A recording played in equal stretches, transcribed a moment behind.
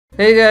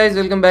Hey guys,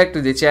 welcome back to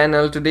the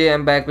channel. Today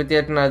I'm back with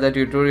yet another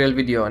tutorial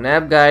video on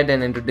app guide,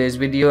 and in today's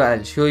video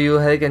I'll show you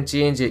how you can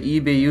change your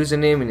eBay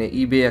username in an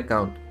eBay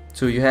account.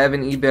 So you have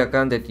an eBay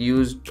account that you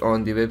used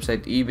on the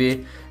website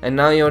eBay, and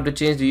now you want to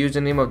change the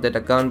username of that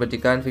account but you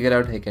can't figure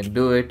out how you can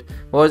do it.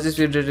 Watch this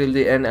video till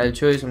the end. I'll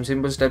show you some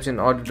simple steps in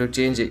order to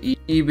change your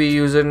eBay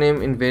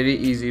username in very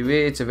easy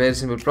way. It's a very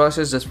simple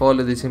process. Just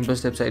follow the simple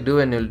steps I do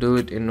and you'll do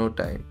it in no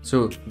time.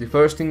 So the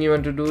first thing you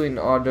want to do in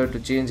order to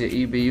change your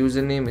eBay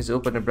username is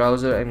open a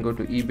browser and go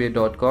to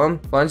ebay.com.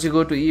 Once you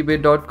go to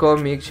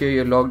ebay.com, make sure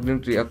you're logged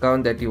into the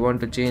account that you want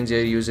to change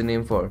your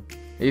username for.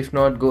 If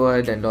not, go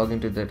ahead and log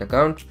into that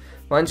account.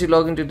 Once you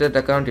log into that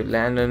account, you'll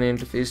land on an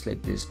interface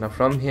like this. Now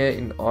from here,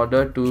 in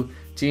order to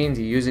change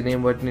the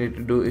username, what you need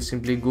to do is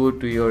simply go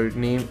to your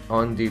name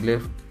on the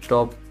left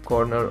top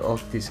corner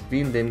of the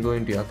screen, then go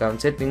into your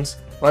account settings.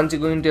 Once you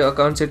go into your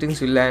account settings,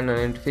 you'll land on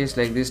an interface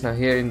like this. Now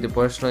here in the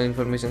personal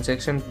information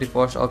section, the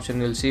first option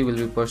you'll see will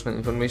be personal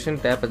information.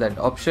 Tap on that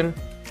option.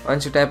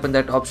 Once you tap on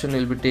that option,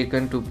 you'll be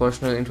taken to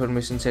personal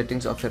information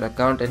settings of your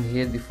account, and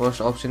here the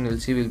first option you'll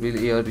see will be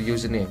your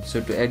username.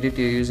 So to edit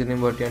your username,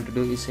 what you want to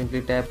do is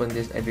simply tap on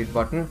this edit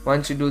button.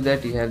 Once you do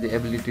that, you have the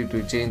ability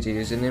to change your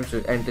username.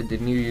 So enter the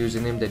new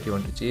username that you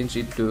want to change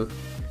it to.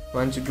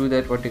 Once you do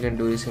that, what you can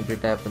do is simply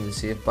tap on the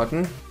save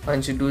button.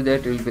 Once you do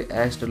that, you will be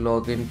asked to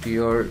log into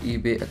your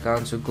eBay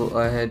account, so go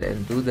ahead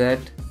and do that.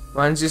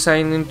 Once you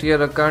sign into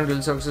your account,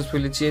 you'll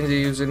successfully change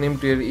your username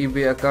to your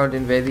eBay account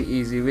in very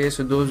easy way.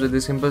 So those are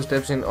the simple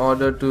steps in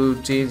order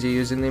to change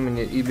your username in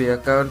your eBay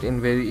account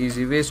in very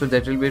easy way. So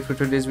that will be it for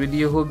today's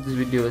video. Hope this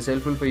video was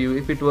helpful for you.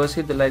 If it was,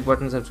 hit the like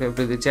button, subscribe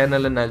to the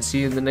channel, and I'll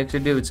see you in the next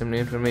video with some new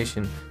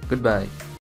information. Goodbye.